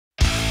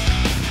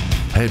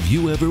Have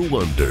You Ever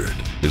Wondered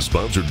is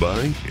sponsored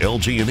by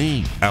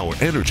LG&E. Our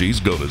energies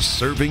go to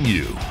serving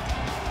you.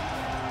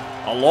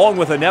 Along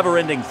with a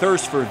never-ending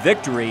thirst for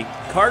victory,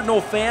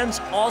 Cardinal fans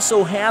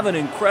also have an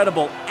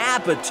incredible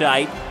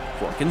appetite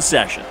for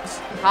concessions.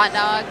 Hot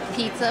dog,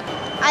 pizza,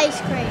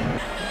 ice cream,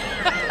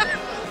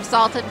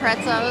 salted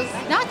pretzels,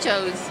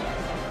 nachos.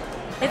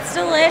 it's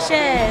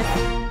delicious.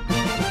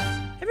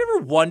 Have you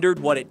ever wondered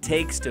what it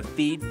takes to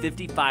feed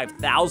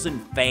 55,000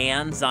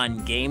 fans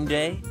on game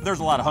day? There's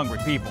a lot of hungry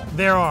people.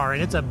 There are,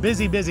 and it's a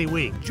busy, busy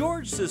week.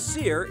 George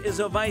Cecere is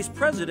a vice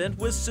president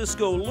with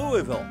Cisco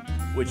Louisville,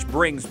 which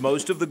brings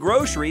most of the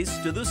groceries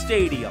to the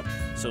stadium,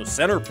 so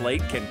Center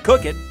Plate can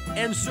cook it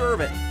and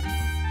serve it.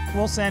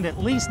 We'll send at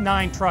least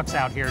 9 trucks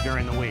out here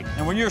during the week.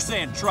 And when you're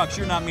saying trucks,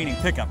 you're not meaning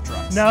pickup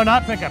trucks. No,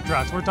 not pickup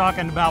trucks. We're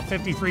talking about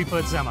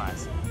 53-foot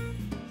semis.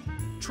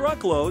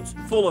 Truckloads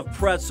full of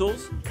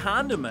pretzels,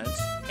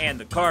 condiments, and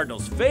the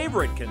Cardinals'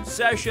 favorite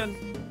concession,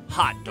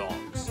 hot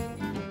dogs.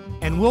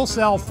 And we'll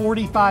sell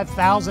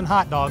 45,000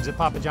 hot dogs at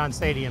Papa John's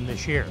Stadium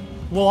this year.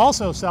 We'll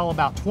also sell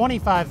about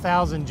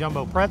 25,000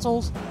 jumbo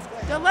pretzels.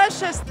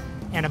 Delicious.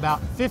 And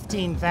about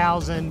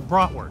 15,000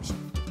 bratwurst.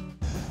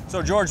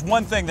 So George,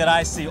 one thing that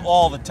I see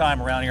all the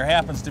time around here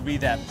happens to be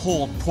that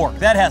pulled pork.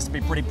 That has to be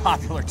pretty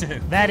popular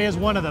too. That is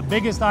one of the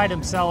biggest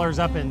item sellers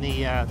up in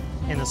the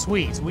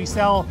suites. We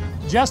sell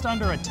just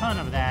under a ton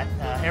of that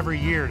every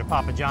year to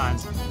Papa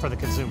John's for the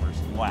consumers.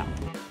 Wow.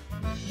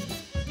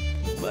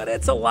 But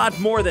it's a lot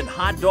more than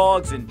hot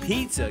dogs and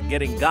pizza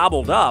getting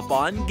gobbled up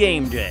on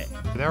game day.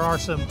 There are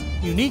some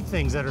unique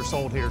things that are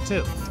sold here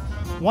too.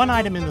 One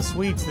item in the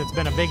suites that's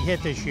been a big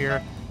hit this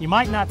year, you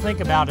might not think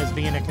about as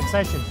being a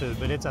concession food,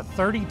 but it's a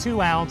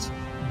 32-ounce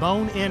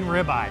bone-in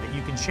ribeye that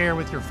you can share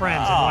with your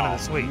friends in one of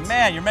the suites.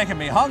 Man, you're making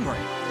me hungry.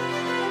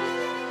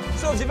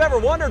 So if you've ever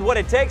wondered what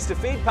it takes to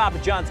feed Papa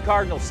John's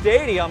Cardinal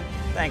Stadium,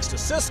 thanks to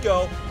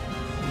Cisco,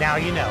 now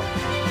you know.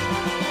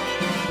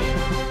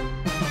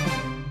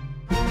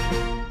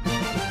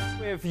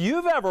 If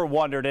you've ever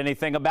wondered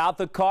anything about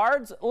the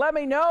Cards, let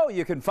me know.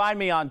 You can find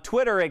me on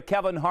Twitter at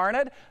Kevin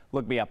Harned,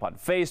 look me up on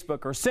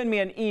Facebook, or send me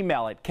an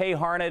email at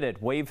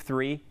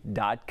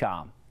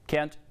kharned@wave3.com.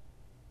 Kent?